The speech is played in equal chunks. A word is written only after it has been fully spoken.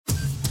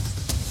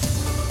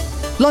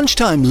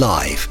Lunchtime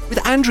Live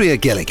with Andrea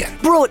Gilligan.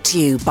 Brought to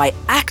you by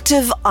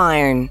Active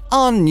Iron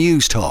On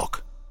News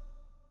Talk.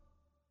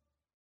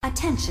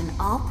 Attention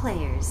all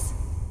players.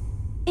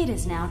 It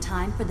is now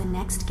time for the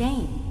next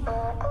game.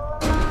 Oh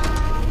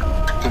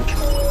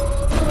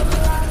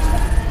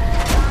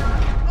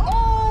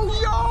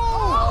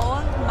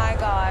my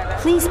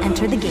God. Please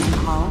enter the game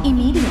hall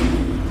immediately.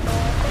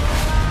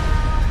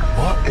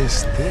 What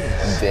is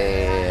this?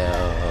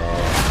 Damn.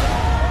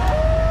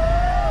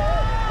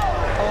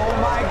 Oh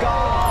my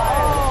God.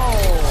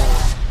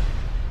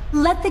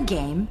 Let the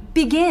game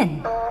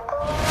begin.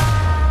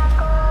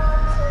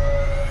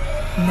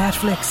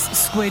 Netflix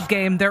Squid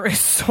Game. There is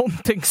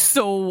something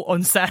so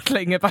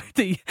unsettling about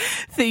the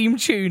theme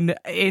tune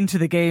into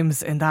the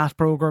games in that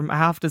programme, I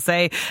have to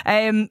say.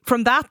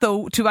 From that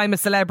though to I'm a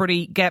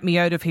Celebrity, Get Me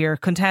Out of Here,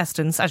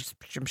 contestants, as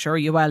I'm sure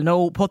you well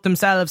know, put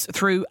themselves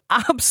through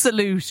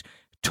absolute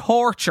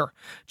torture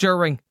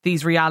during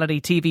these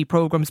reality TV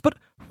programmes. But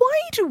why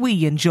do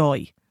we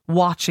enjoy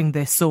watching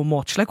this so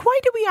much? Like, why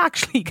do we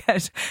actually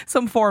get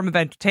some form of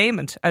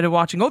entertainment out of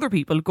watching other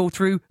people go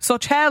through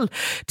such hell?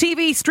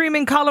 TV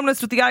Streaming Columnist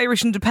with the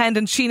Irish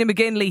Independent Sheena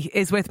McGinley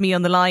is with me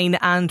on the line,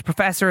 and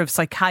Professor of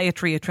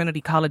Psychiatry at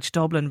Trinity College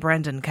Dublin,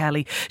 Brendan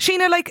Kelly.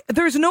 Sheena, like,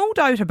 there's no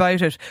doubt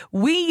about it,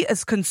 we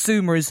as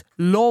consumers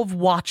love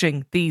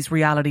watching these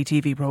reality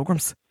TV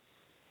programmes.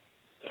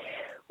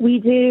 We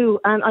do,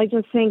 and I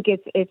just think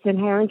it's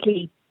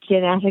inherently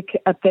genetic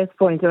at this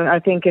point. I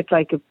think it's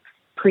like it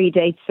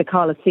predates the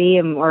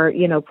Colosseum or,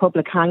 you know,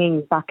 public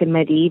hangings back in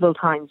medieval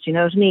times. You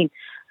know what I mean?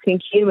 I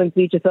think humans,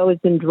 we've just always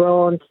been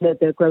drawn to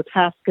the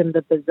grotesque and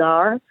the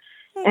bizarre.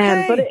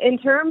 Okay. But in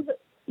terms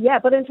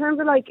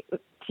of like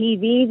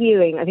TV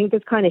viewing, I think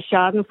this kind of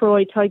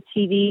Schadenfreude type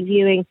TV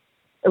viewing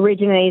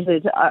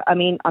originated. I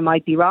mean, I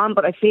might be wrong,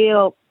 but I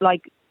feel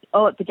like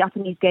the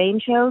Japanese game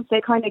shows,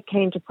 they kind of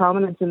came to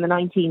prominence in the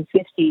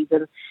 1950s,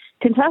 and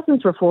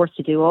contestants were forced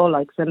to do all.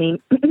 Like, I mean,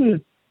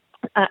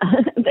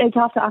 they'd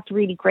have to act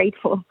really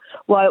grateful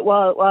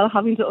while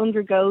having to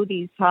undergo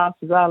these tasks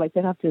as well. Like,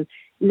 they'd have to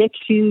lick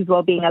shoes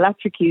while being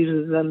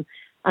electrocuted,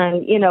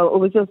 and you know, it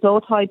was just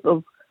all type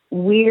of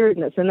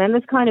weirdness. And then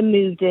this kind of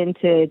moved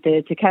into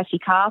the Takeshi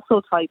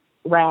Castle type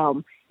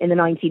realm in the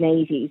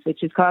 1980s,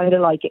 which is kind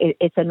of like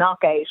it's a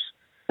knockout.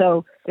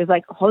 So there's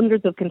like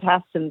hundreds of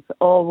contestants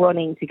all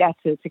running to get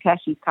to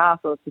Takeshi's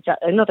Castle. It's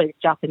another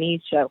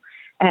Japanese show,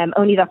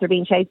 only that they're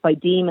being chased by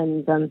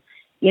demons, and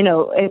you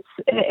know,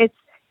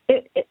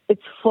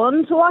 it's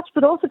fun to watch,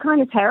 but also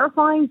kind of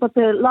terrifying. But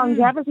the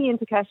longevity in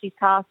Takeshi's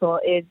Castle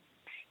is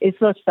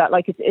such that,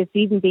 like, it's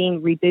even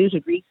being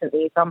rebooted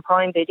recently. It's on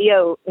Prime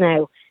Video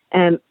now,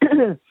 and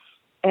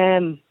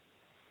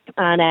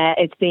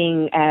it's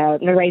being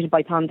narrated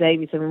by Tom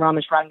Davies and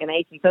Ramesh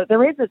Ranganathan. So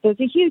there's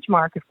a huge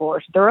market for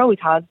it. There always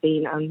has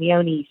been, and we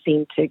only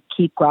seem to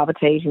keep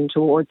gravitating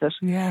towards it.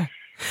 Yeah.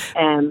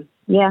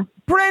 Yeah.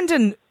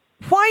 Brendan,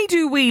 why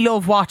do we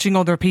love watching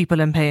other people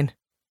in pain?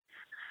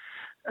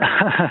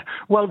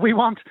 Well, we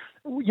want,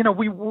 you know,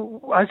 we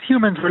as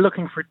humans, we're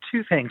looking for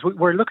two things.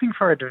 We're looking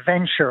for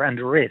adventure and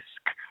risk,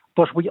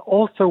 but we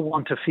also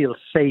want to feel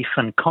safe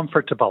and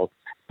comfortable.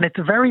 And it's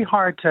very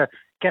hard to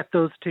get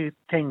those two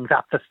things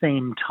at the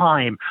same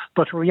time.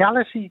 But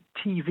reality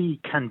TV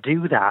can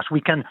do that.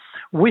 We can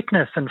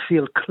witness and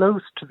feel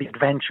close to the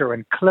adventure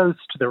and close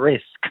to the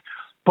risk,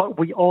 but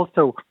we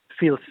also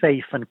feel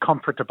safe and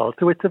comfortable.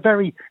 So it's a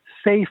very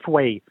safe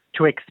way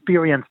to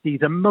experience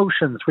these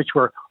emotions which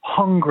we're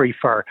hungry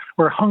for.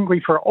 We're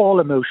hungry for all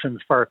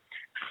emotions, for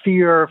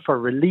fear, for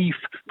relief,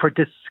 for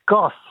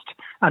disgust.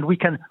 And we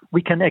can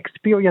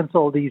experience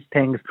all these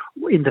things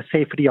in the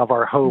safety of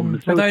our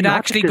homes. Without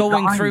actually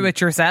going through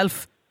it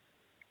yourself.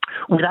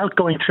 Without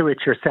going through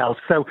it yourself.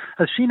 So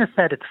as Sheena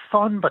said, it's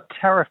fun but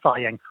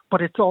terrifying,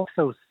 but it's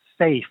also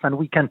safe, and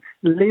we can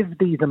live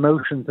these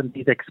emotions and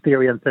these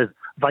experiences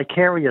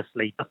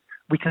vicariously.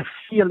 We can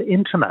feel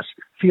intimate,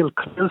 feel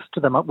close to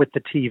them with the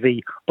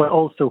TV, but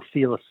also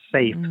feel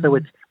safe. So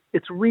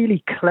it's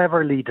really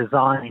cleverly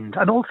designed.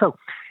 And also,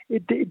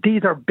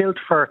 these are built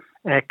for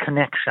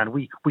connection.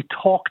 We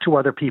talk to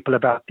other people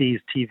about these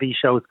TV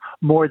shows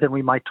more than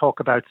we might talk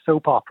about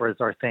soap operas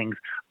or things,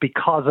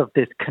 because of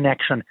this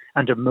connection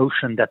and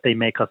emotion that they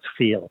make us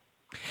feel.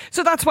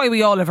 So that's why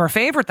we all have our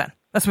favourite then.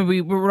 That's why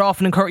we're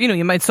often encouraged. You know,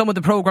 you might, some of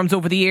the programmes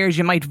over the years,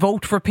 you might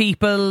vote for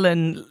people,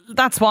 and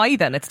that's why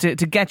then. It's to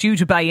get you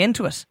to buy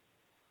into it.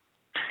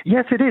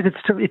 Yes, it is.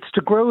 It's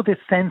to grow this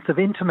sense of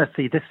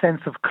intimacy, this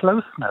sense of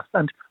closeness.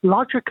 And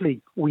logically,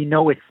 we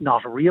know it's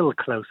not real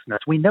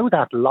closeness. We know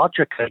that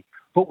logically,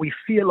 but we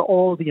feel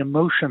all the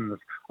emotions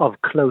of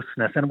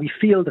closeness, and we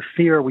feel the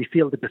fear, we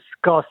feel the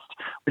disgust.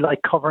 We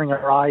like covering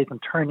our eyes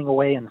and turning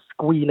away and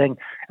squealing.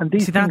 And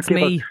these things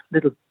give us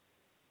little...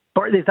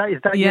 Is that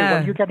yeah. you?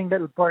 When you're getting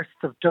little bursts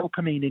of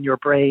dopamine in your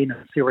brain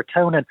and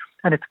serotonin,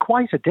 and it's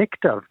quite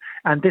addictive.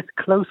 And this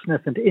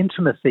closeness and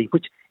intimacy,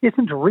 which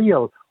isn't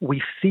real,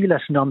 we feel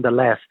it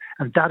nonetheless.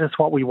 And that is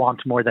what we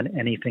want more than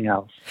anything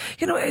else.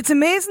 You know, it's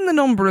amazing the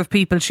number of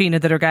people,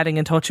 Sheena, that are getting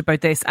in touch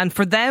about this. And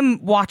for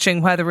them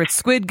watching, whether it's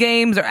Squid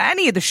Games or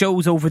any of the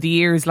shows over the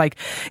years, like,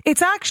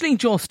 it's actually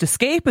just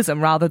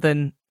escapism rather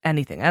than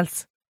anything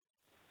else.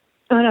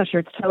 Oh, no, sure,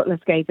 it's total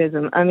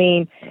escapism. I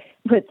mean,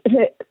 but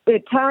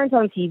Talent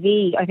on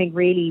TV, I think,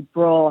 really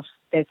brought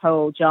this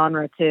whole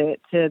genre to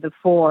the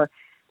fore.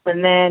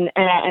 And then,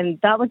 and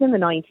that was in the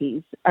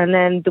 90s. And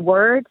then The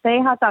Word, they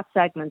had that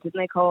segment, didn't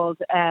they, called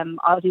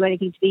I'll Do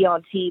Anything to Be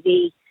on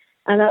TV.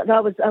 And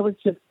that was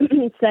just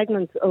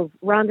segments of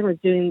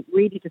randomers doing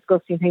really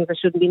disgusting things that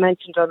shouldn't be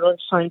mentioned on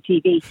lunchtime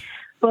TV.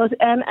 But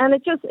and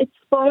it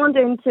spawned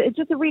into, it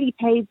just really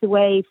paved the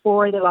way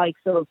for the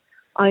likes of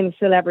I'm a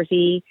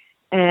Celebrity.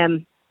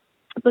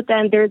 But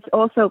then there's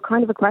also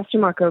kind of a question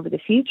mark over the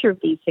future of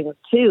these things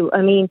too.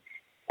 I mean,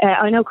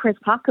 I know Chris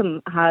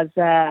Packham has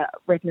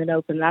written an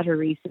open letter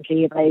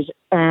recently about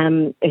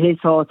his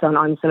thoughts on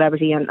I'm a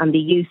Celebrity and the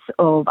use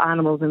of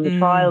animals in the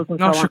trials and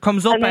so on. Sure,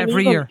 comes up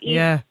every year.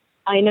 Yeah.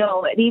 I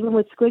know, and even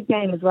with Squid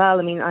Game as well.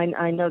 I mean,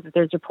 I know that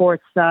there's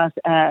reports that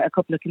a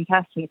couple of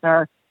contestants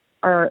are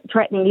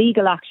threatening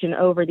legal action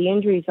over the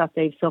injuries that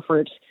they've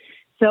suffered.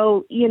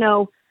 So, you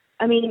know,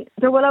 I mean,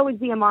 there will always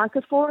be a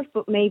market for it,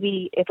 but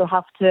maybe it'll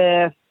have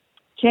to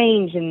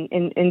change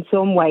in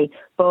some way.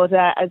 But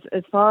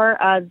as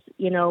far as,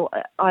 you know,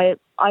 I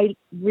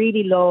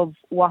really love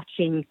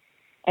watching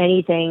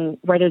anything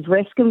where there's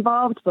risk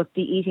involved, but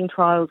the eating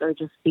trials are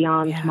just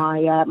beyond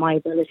my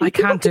ability. I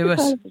can't do it.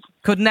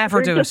 Could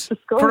never do it.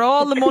 For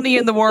all the money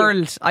in the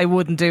world, I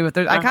wouldn't do it.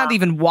 I can't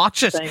even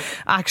watch it,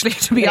 actually,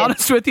 to be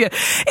honest with you.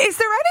 Is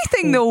there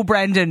anything, though,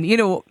 Brendan, you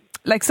know,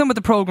 like some of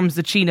the programmes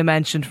that Sheena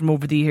mentioned from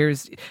over the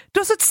years,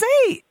 does it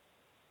say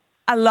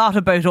a lot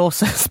about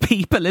us as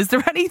people? Is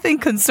there anything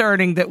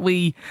concerning that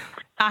we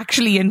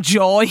actually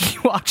enjoy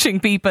watching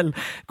people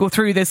go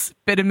through this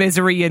bit of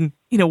misery and,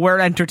 you know, we're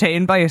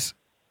entertained by it?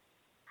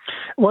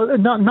 Well,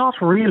 not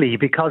really,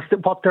 because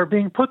what they're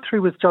being put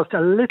through is just a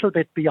little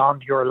bit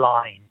beyond your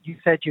line. You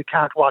said you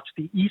can't watch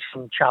the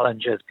eating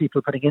challenges,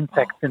 people putting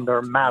insects in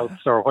their mouths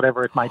or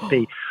whatever it might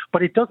be.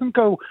 But it doesn't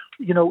go,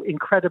 you know,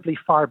 incredibly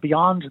far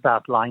beyond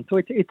that line. So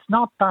it's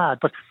not bad.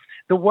 But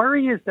the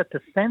worry is that the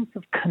sense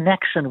of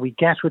connection we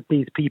get with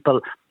these people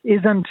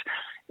isn't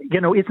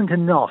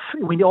enough.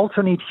 We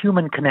also need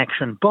human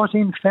connection. But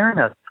in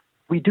fairness,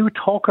 we do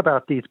talk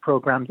about these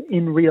programs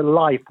in real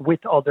life with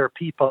other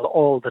people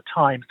all the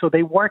time. So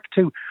they work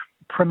to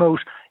promote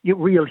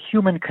real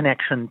human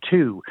connection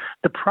too.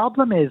 The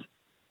problem is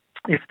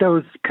if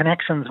those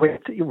connections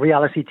with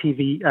reality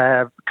TV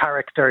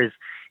characters,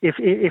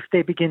 if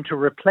they begin to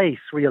replace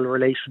real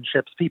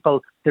relationships,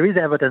 there is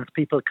evidence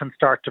people can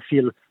start to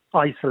feel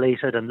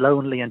isolated and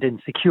lonely and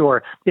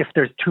insecure if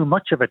there's too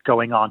much of it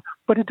going on.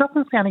 But it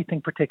doesn't say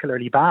anything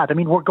particularly bad. I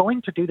mean, we're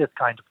going to do this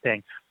kind of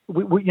thing.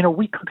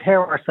 We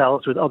compare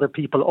ourselves with other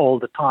people all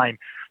the time.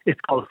 It's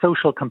called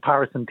social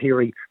comparison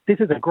theory. This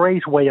is a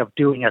great way of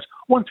doing it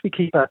once we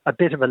keep a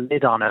bit of a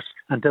lid on it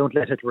and don't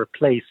let it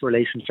replace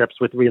relationships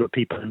with real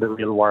people in the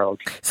real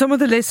world. Some of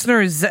the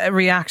listeners'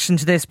 reaction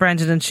to this,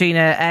 Brendan and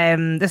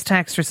Sheena, this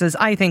texter says,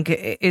 I think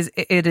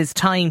it is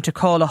time to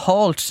call a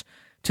halt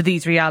to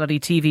these reality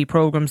TV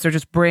programmes. They're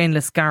just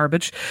brainless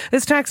garbage.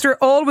 This texter,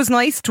 always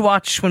nice to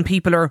watch when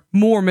people are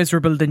more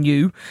miserable than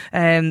you.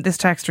 This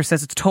texter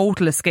says it's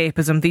total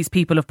escapism. These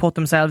people have put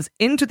themselves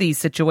into these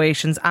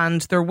situations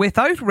and they're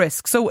without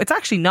risk. So it's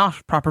actually not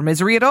proper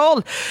misery at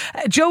all.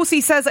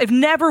 Josie says, I've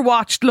never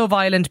watched Love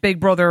Island,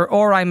 Big Brother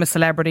or I'm a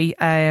Celebrity.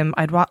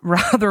 I'd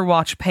rather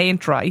watch paint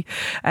dry.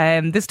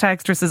 This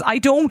texter says, I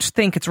don't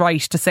think it's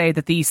right to say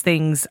that these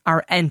things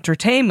are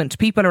entertainment.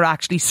 People are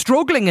actually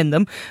struggling in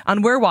them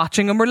and we're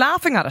watching and we're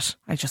laughing at it.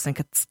 I just think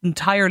it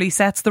entirely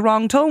sets the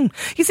wrong tone.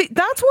 You see,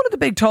 that's one of the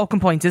big talking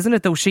points, isn't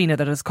it, though, Sheena,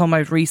 that has come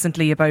out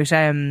recently about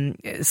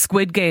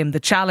Squid Game, the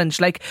challenge,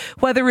 like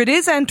whether it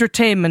is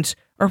entertainment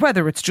or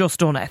whether it's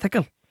just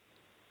unethical.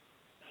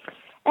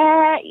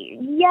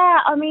 Yeah,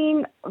 I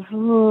mean,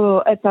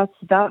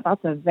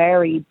 that's a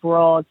very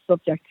broad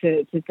subject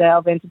to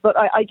delve into. But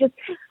I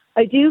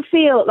do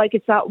feel like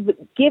it's that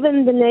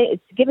given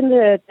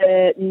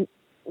the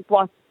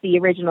what's the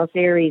original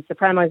series, the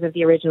premise of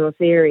the original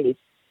series,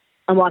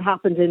 and what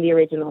happened in the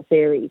original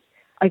series.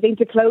 I think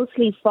to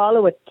closely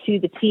follow it to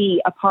the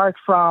T, apart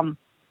from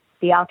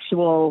the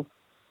actual,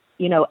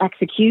 you know,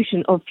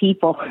 execution of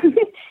people,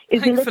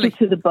 is a little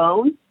to the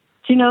bone.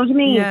 Do you know what I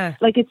mean? Yeah.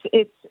 Like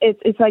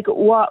it's like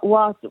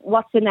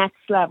what's the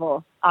next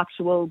level?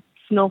 Actual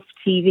snuff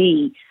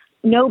TV.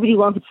 Nobody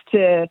wants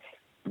to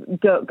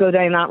go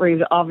down that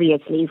route,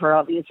 obviously, for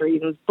obvious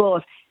reasons,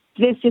 but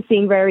this just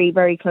seemed very,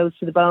 very close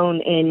to the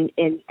bone in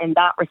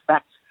that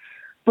respect.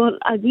 But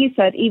as you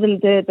said, even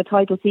the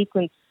title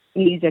sequence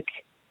music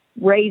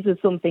raises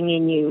something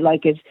in you.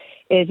 Like there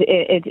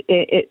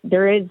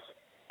is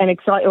an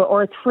excitement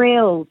or a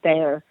thrill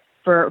there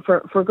for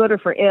good or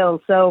for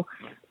ill. So,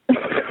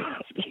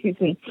 excuse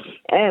me.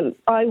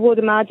 I would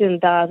imagine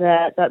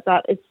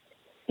that it's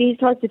these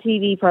types of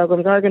TV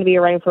programs are going to be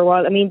around for a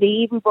while. I mean, they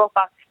even brought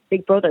back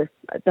Big Brother.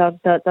 That's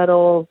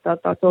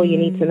all you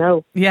need to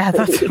know. Yeah,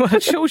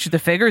 it shows you the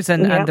figures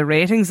and the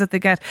ratings that they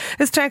get.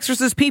 As Texter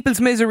says,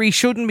 people's misery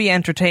shouldn't be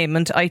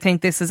entertainment. I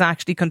think this has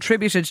actually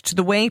contributed to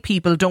the way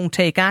people don't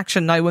take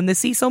action now when they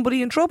see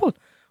somebody in trouble.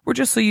 We're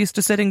just so used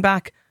to sitting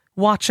back,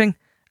 watching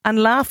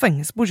and laughing.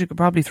 I suppose you could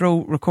probably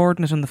throw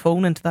recording it on the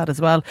phone into that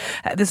as well.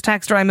 This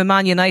texter, I'm a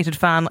Man United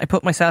fan. I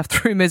put myself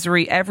through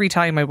misery every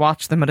time I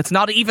watch them, and it's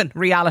not even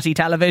reality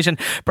television.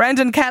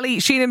 Brendan Kelly,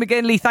 Sheena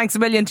McGinley, thanks a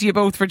million to you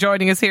both for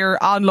joining us here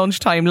on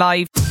Lunchtime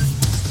Live.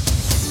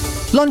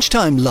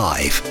 Lunchtime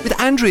Live with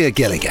Andrea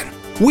Gilligan.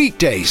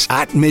 Weekdays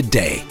at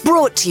midday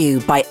Brought to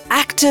you by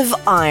Active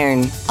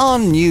Iron.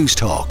 on News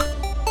Talk.